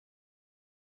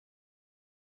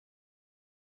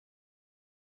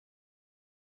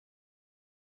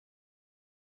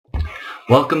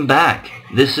Welcome back.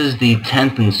 This is the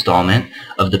 10th installment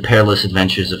of the Perilous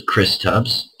Adventures of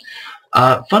Kristubs.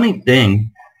 Funny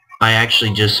thing, I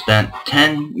actually just spent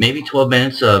 10, maybe 12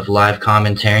 minutes of live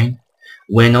commentary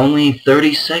when only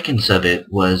 30 seconds of it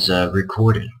was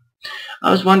recorded.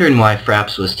 I was wondering why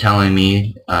Fraps was telling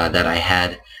me that I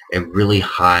had a really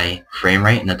high frame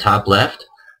rate in the top left,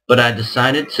 but I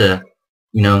decided to,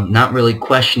 not really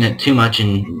question it too much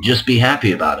and just be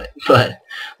happy about it. But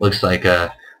looks like I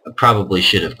probably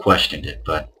should have questioned it,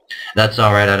 but that's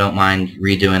alright. I don't mind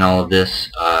redoing all of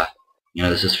this.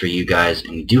 This is for you guys,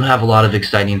 and we do have a lot of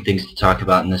exciting things to talk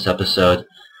about in this episode.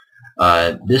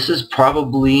 This is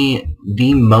probably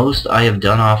the most I have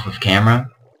done off of camera,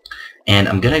 and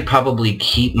I'm going to probably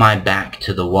keep my back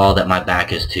to the wall that my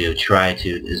back is to, try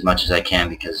to as much as I can,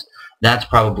 because that's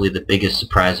probably the biggest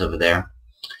surprise over there.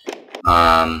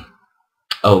 Oh,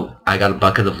 I got a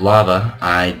bucket of lava.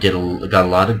 I got a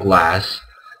lot of glass.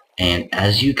 And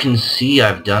as you can see,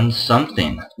 I've done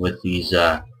something with these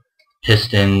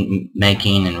piston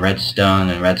making and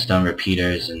redstone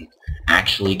repeaters, and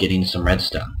actually getting some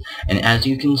redstone. And as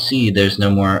you can see, there's no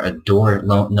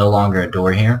longer a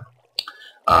door here.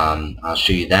 I'll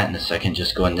show you that in a second.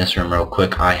 Just go in this room real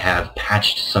quick. I have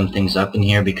patched some things up in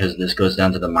here because this goes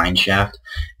down to the mine shaft,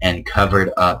 and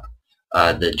covered up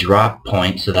the drop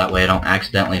point so that way I don't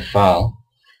accidentally fall.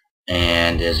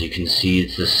 And as you can see,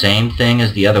 it's the same thing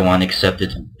as the other one, except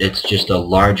it's just a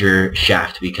larger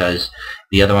shaft, because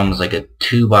the other one was like a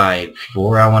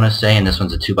 2x4, I want to say, and this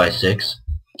one's a 2x6.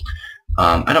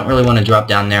 I don't really want to drop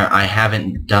down there. I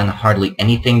haven't done hardly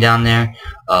anything down there.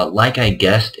 Like I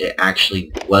guessed, it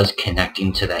actually was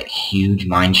connecting to that huge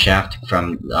mine shaft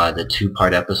from the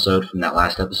two-part episode from that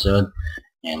last episode.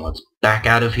 And let's back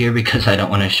out of here because I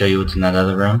don't want to show you what's in that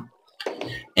other room.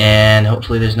 And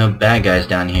hopefully there's no bad guys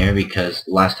down here, because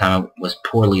last time it was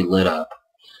poorly lit up.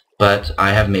 But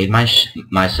I have made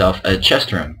myself a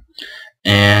chest room.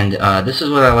 And this is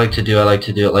what I like to do. I like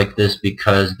to do it like this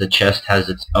because the chest has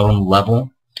its own level.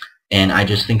 And I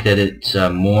just think that it's a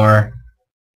more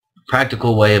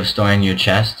practical way of storing your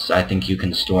chests. I think you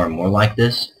can store more like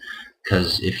this,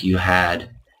 because if you had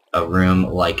a room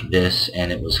like this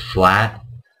and it was flat,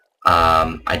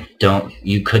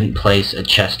 you couldn't place a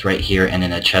chest right here and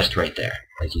then a chest right there.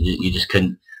 Like you just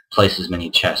couldn't place as many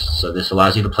chests. So this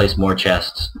allows you to place more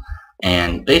chests,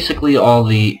 and basically all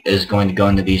is going to go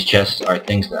into these chests are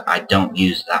things that I don't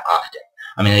use that often.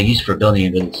 I mean, I use for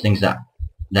building, but it's things that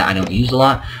I don't use a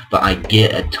lot, but I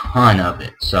get a ton of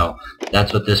it. So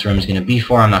that's what this room is going to be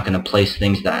for. I'm not going to place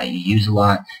things that I use a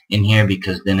lot in here,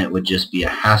 because then it would just be a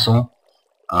hassle.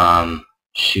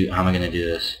 Shoot, how am I going to do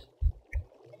this?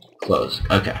 Close.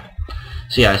 Okay.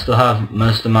 So yeah, I still have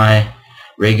most of my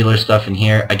regular stuff in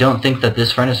here. I don't think that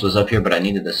this furnace was up here, but I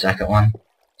needed the second one,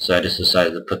 so I just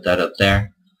decided to put that up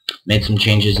there. Made some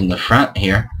changes in the front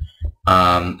here.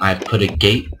 I've put a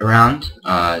gate around,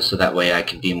 so that way I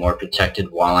can be more protected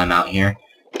while I'm out here.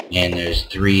 And there's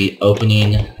 3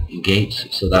 opening gates,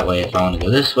 so that way if I want to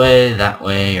go this way, that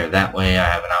way, or that way, I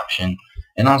have an option.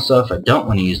 And also, if I don't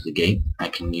want to use the gate, I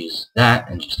can use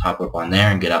that and just hop up on there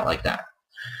and get out like that.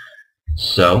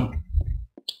 So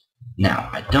now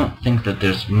I don't think that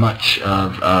there's much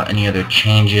of any other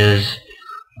changes.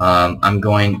 I'm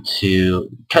going to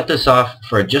cut this off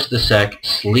for just a sec,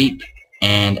 sleep,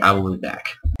 and I will be back.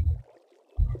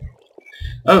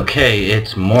 Okay,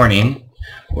 it's morning.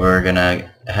 We're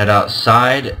gonna head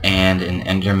outside, and an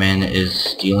Enderman is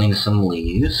stealing some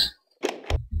leaves.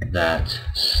 That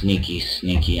sneaky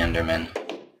Enderman.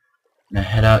 Gonna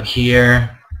head out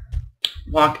here,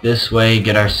 walk this way,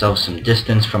 get ourselves some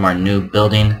distance from our new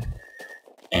building.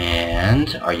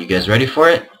 And are you guys ready for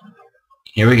it?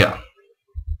 Here we go.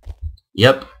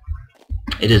 Yep,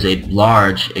 it is a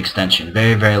large extension,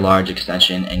 very, very large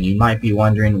extension, and you might be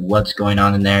wondering what's going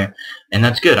on in there, and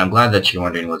that's good. I'm glad that you're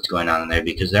wondering what's going on in there,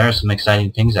 because there are some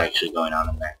exciting things actually going on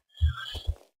in there.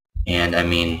 And I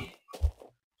mean,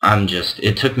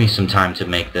 it took me some time to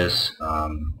make this,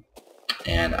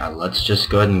 and let's just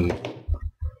go ahead and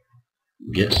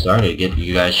get started,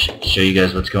 show you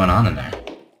guys what's going on in there.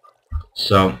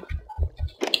 So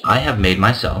I have made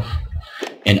myself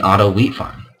an auto wheat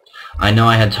farm. I know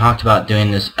I had talked about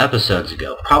doing this episodes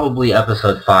ago, probably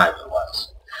episode 5 it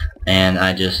was, and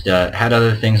I just had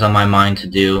other things on my mind to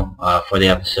do for the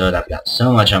episode. I've got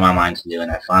so much on my mind to do,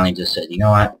 and I finally just said, you know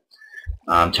what,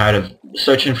 I'm tired of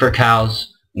searching for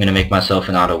cows. I'm going to make myself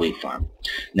an auto wheat farm.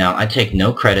 Now, I take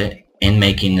no credit in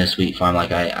making this wheat farm.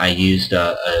 Like I used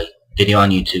a video on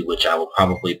YouTube, which I will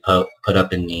probably put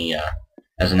up in the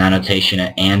as an annotation,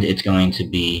 and it's going to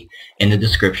be in the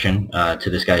description to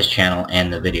this guy's channel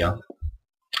and the video.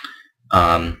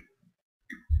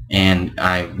 and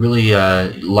I really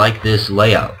like this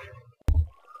layout.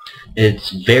 It's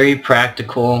very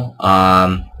practical.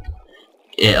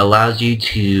 It allows you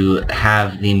to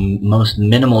have the most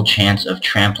minimal chance of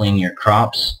trampling your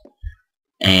crops.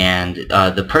 And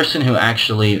the person who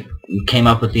actually came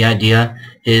up with the idea,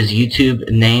 his YouTube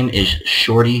name is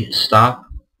Shorty Stop.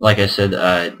 Like I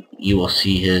said, you will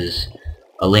see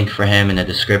a link for him in the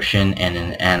description and in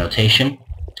the annotation.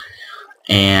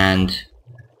 And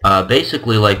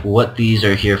basically, like, what these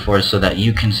are here for is so that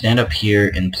you can stand up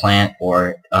here and plant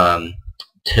or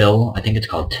till, I think it's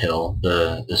called till,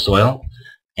 the soil,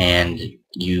 and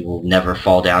you will never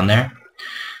fall down there.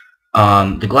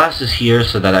 The glass is here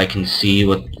so that I can see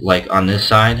what, like, on this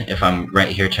side, if I'm right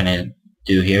here trying to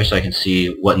do here, so I can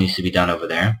see what needs to be done over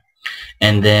there.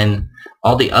 And then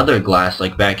all the other glass,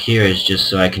 like back here, is just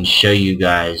so I can show you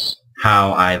guys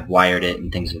how I've wired it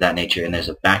and things of that nature. And there's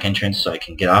a back entrance, so I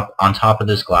can get up on top of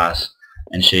this glass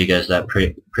and show you guys that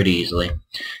pretty easily.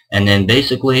 And then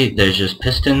basically there's just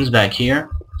pistons back here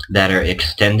that are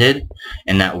extended,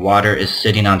 and that water is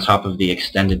sitting on top of the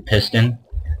extended piston,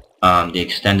 the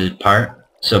extended part.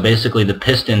 So basically the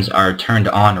pistons are turned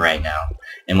on right now,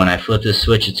 and when I flip this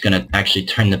switch, it's going to actually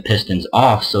turn the pistons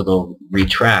off, so they'll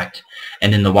retract,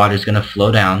 and then the water is going to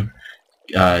flow down,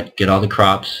 get all the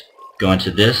crops, go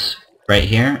into this right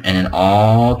here, and then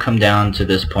all come down to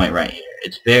this point right here.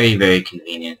 It's very, very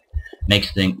convenient.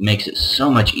 Makes it so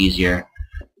much easier,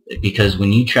 because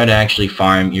when you try to actually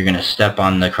farm, you're going to step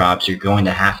on the crops. You're going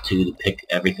to have to pick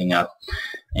everything up,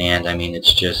 and I mean,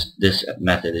 it's just, this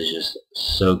method is just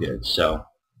so good. So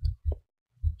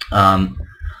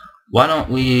why don't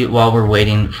we, while we're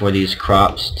waiting for these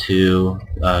crops to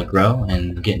grow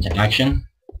and get into action,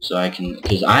 so I can,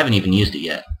 because I haven't even used it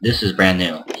yet. This is brand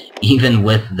new. Even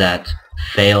with that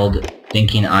failed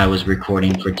thinking I was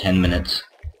recording for 10 minutes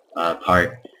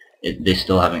part, they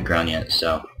still haven't grown yet.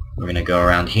 So we're going to go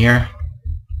around here,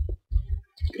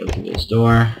 go through this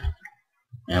door,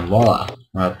 and voila,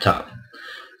 we're up top.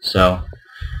 So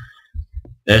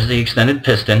there's the extended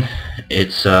piston.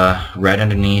 It's right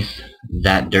underneath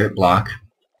that dirt block,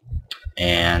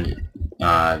 and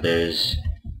there's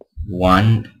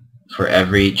one for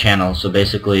every channel. So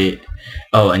basically,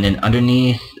 oh, and then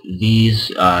underneath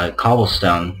these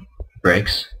cobblestone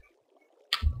bricks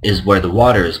is where the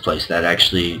water is placed that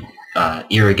actually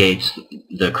irrigates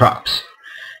the crops.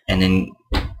 And then,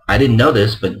 I didn't know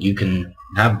this, but you can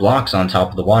have blocks on top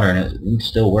of the water and it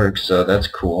still works, so that's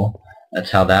cool.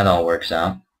 That's how that all works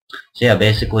out. So yeah,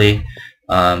 basically,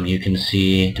 you can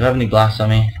see, do I have any glass on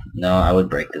me? No, I would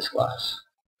break this glass,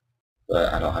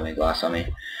 but I don't have any glass on me.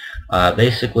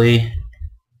 Basically,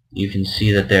 you can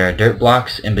see that there are dirt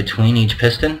blocks in between each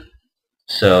piston.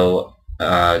 So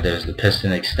there's the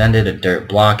piston extended, a dirt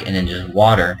block, and then just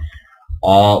water,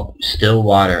 still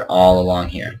water all along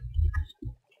here.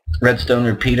 Redstone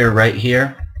repeater right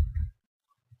here,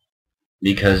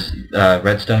 because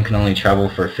redstone can only travel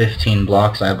for 15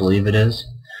 blocks, I believe it is.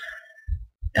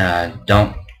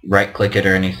 Don't right click it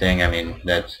or anything. I mean,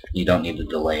 you don't need to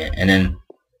delay it. And then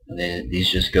these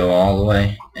just go all the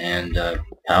way and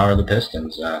power the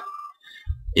pistons.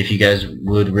 If you guys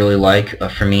would really like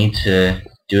for me to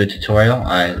do a tutorial,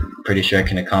 I'm pretty sure I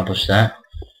can accomplish that.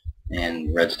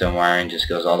 And redstone wiring just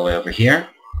goes all the way over here,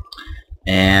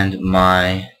 and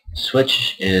my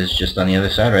switch is just on the other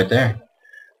side right there.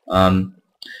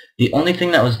 The only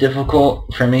thing that was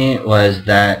difficult for me was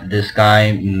that this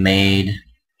guy made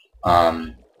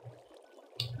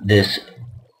this,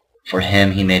 for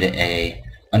him, he made it a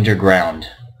underground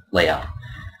layout,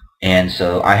 and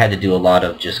so I had to do a lot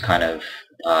of just kind of,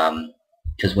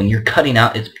 because when you're cutting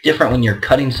out, it's different when you're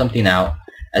cutting something out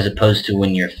as opposed to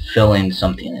when you're filling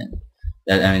something in.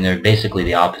 I mean, they're basically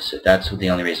the opposite. That's the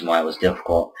only reason why it was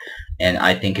difficult. And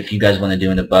I think if you guys want to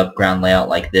do an above ground layout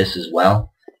like this as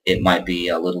well, it might be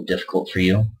a little difficult for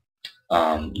you.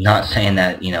 Not saying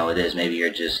that, you know, it is. Maybe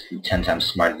you're just 10 times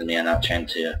smarter than me. I'm not trying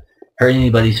to hurt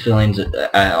anybody's feelings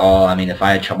at all. I mean, if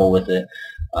I had trouble with it,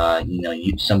 you know,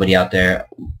 somebody out there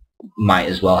might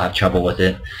as well have trouble with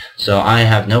it. So I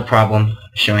have no problem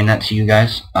showing that to you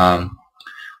guys.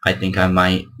 I think I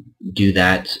might do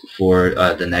that for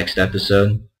the next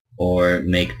episode, or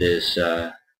make this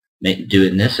do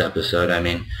it in this episode. I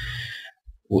mean,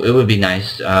 it would be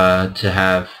nice to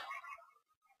have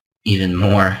even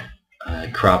more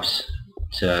crops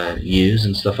to use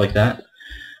and stuff like that.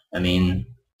 I mean,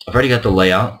 I've already got the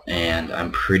layout, and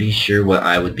I'm pretty sure what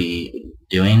I would be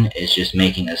doing is just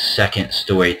making a second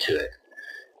story to it.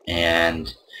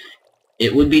 And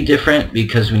it would be different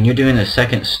because when you're doing a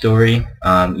second story,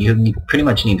 you pretty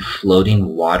much need floating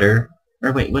water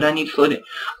Or wait, would I need floating?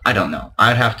 I don't know.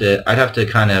 I'd have to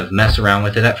kind of mess around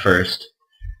with it at first.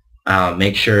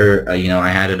 Make sure you know, I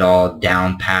had it all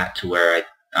down pat to where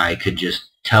I could just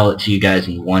tell it to you guys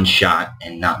in one shot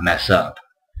and not mess up.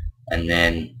 And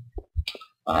then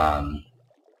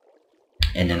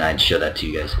I'd show that to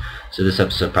you guys. So this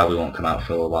episode probably won't come out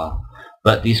for a little while.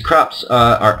 But these crops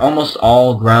are almost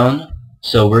all grown.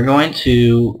 So we're going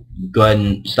to go ahead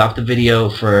and stop the video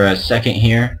for a second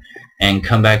here and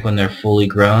come back when they're fully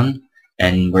grown.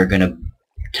 And we're going to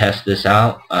test this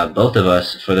out, both of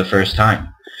us, for the first time.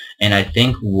 And I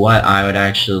think what I would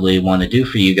actually want to do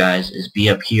for you guys is be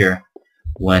up here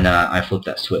when I flip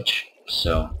that switch.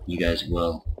 So you guys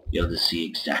will be able to see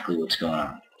exactly what's going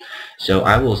on. So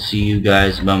I will see you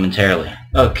guys momentarily.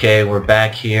 Okay, we're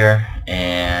back here,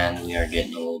 and we are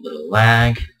getting a little bit of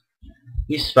lag.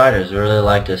 These spiders really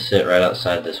like to sit right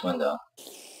outside this window.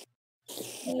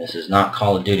 And this is not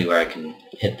Call of Duty where I can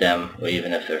hit them, or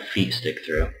even if their feet stick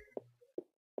through.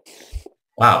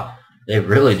 Wow, they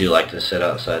really do like to sit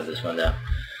outside this window.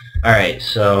 Alright,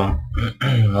 so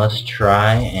let's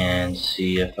try and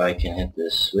see if I can hit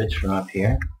this switch from up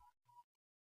here.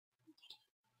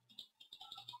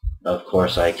 Of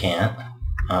course I can't.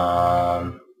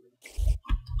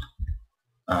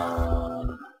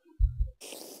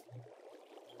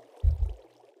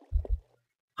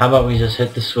 How about we just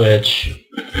hit the switch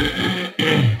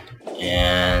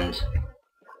and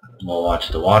we'll watch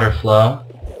the water flow.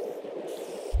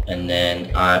 And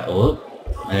then I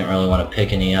didn't really want to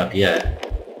pick any up yet.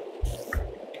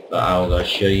 But I will go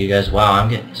show you guys. Wow, I'm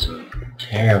getting some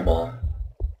terrible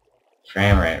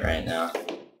frame rate right now.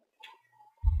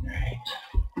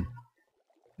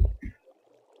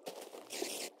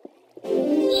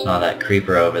 Saw that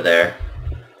creeper over there.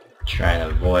 Trying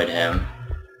to avoid him.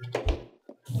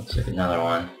 Looks like another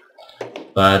one.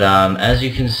 But as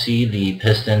you can see, the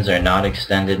pistons are not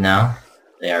extended now.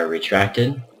 They are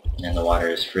retracted, and the water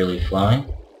is freely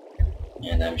flowing.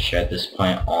 And I'm sure at this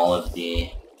point all of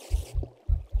the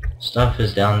stuff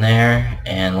is down there.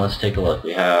 And let's take a look.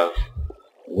 We have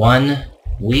 1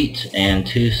 wheat and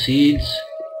 2 seeds.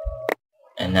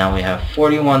 And now we have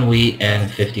 41 wheat and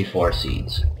 54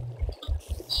 seeds.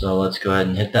 So let's go ahead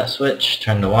and hit that switch,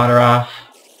 turn the water off.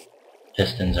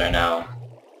 Pistons are now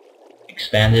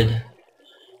expanded.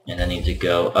 And I need to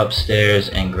go upstairs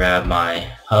and grab my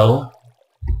hoe.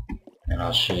 And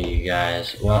I'll show you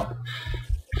guys. Well,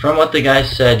 from what the guy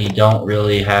said, you don't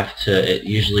really have to,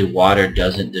 usually water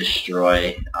doesn't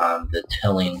destroy the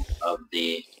tilling of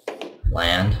the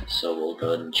land. So we'll go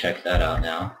ahead and check that out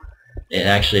now. It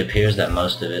actually appears that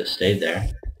most of it stayed there.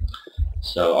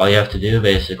 So all you have to do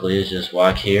basically is just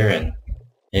walk here and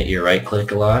hit your right click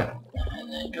a lot,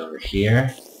 and then go over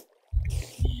here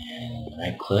and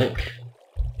right click,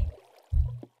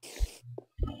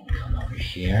 and come over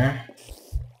here,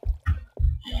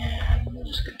 and we'll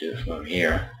just do it from over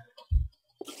here.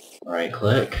 Right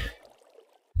click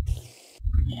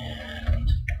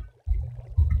and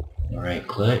right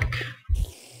click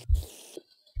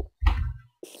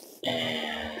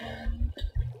and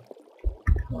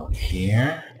over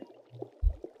here,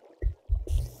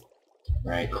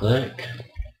 right click.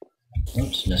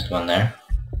 Oops, missed one there.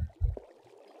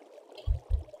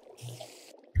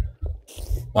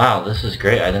 Wow, this is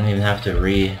great. I didn't even have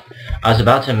to I was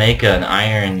about to make an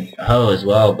iron hoe as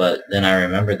well, but then I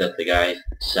remembered that the guy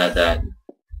said that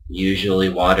usually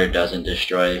water doesn't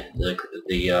destroy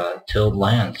the tilled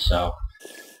land. So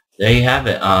there you have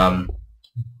it.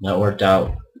 That worked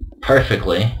out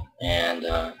perfectly,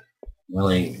 and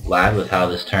really glad with how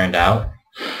this turned out.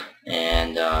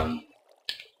 And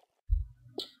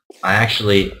I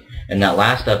actually, in that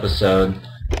last episode,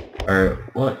 or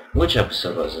which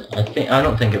episode was it? I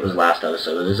don't think it was last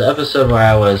episode. It was the episode where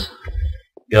I was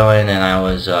going and I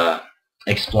was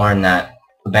exploring that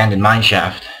abandoned mine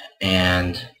shaft,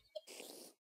 and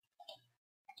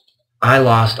I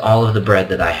lost all of the bread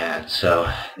that I had.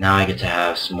 So now I get to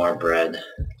have some more bread.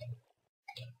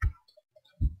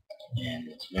 And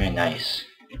it's very nice.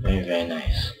 Very, very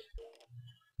nice.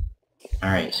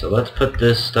 Alright, so let's put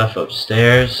this stuff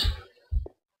upstairs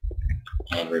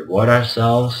and reward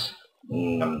ourselves.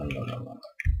 Nom, nom, nom, nom, nom.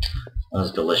 That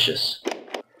was delicious.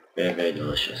 Very, very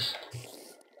delicious.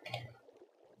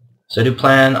 So I do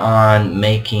plan on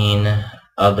making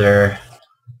other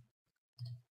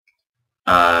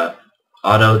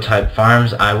auto type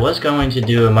farms. I was going to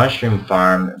do a mushroom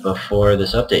farm before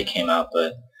this update came out,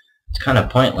 but it's kind of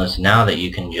pointless now that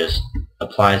you can just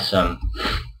apply some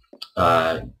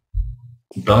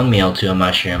bone meal to a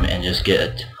mushroom and just get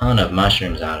a ton of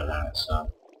mushrooms out of that.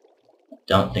 So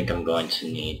don't think I'm going to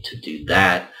need to do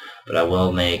that, but I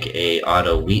will make a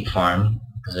auto wheat farm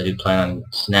because I do plan on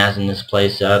snazzing this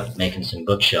place up, making some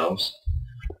bookshelves.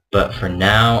 But for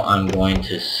now, I'm going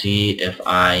to see if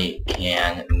I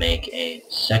can make a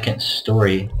second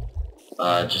story,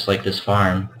 just like this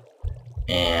farm,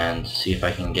 and see if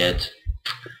I can get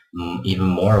even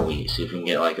more wheat. See if we can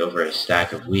get like over a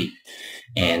stack of wheat.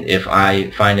 And if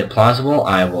I find it plausible,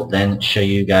 I will then show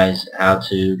you guys how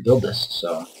to build this.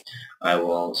 So I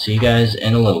will see you guys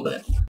in a little bit.